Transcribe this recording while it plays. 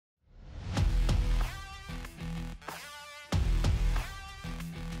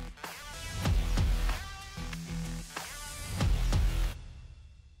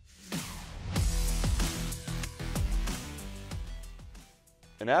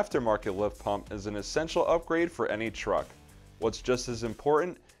An aftermarket lift pump is an essential upgrade for any truck. What's just as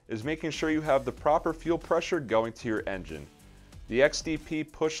important is making sure you have the proper fuel pressure going to your engine. The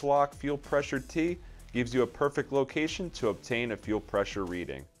XDP Push Lock Fuel Pressure T gives you a perfect location to obtain a fuel pressure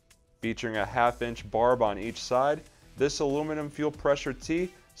reading. Featuring a 1/2-inch barb on each side, this aluminum fuel pressure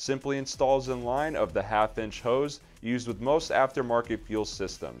T simply installs in line of the 1/2-inch hose used with most aftermarket fuel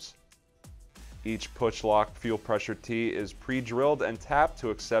systems. Each push lock fuel pressure T is pre-drilled and tapped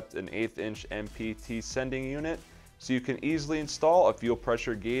to accept an 1/8-inch NPT sending unit, so you can easily install a fuel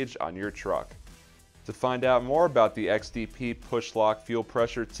pressure gauge on your truck. To find out more about the XDP Push Lock Fuel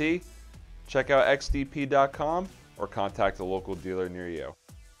Pressure T, check out xdp.com or contact a local dealer near you.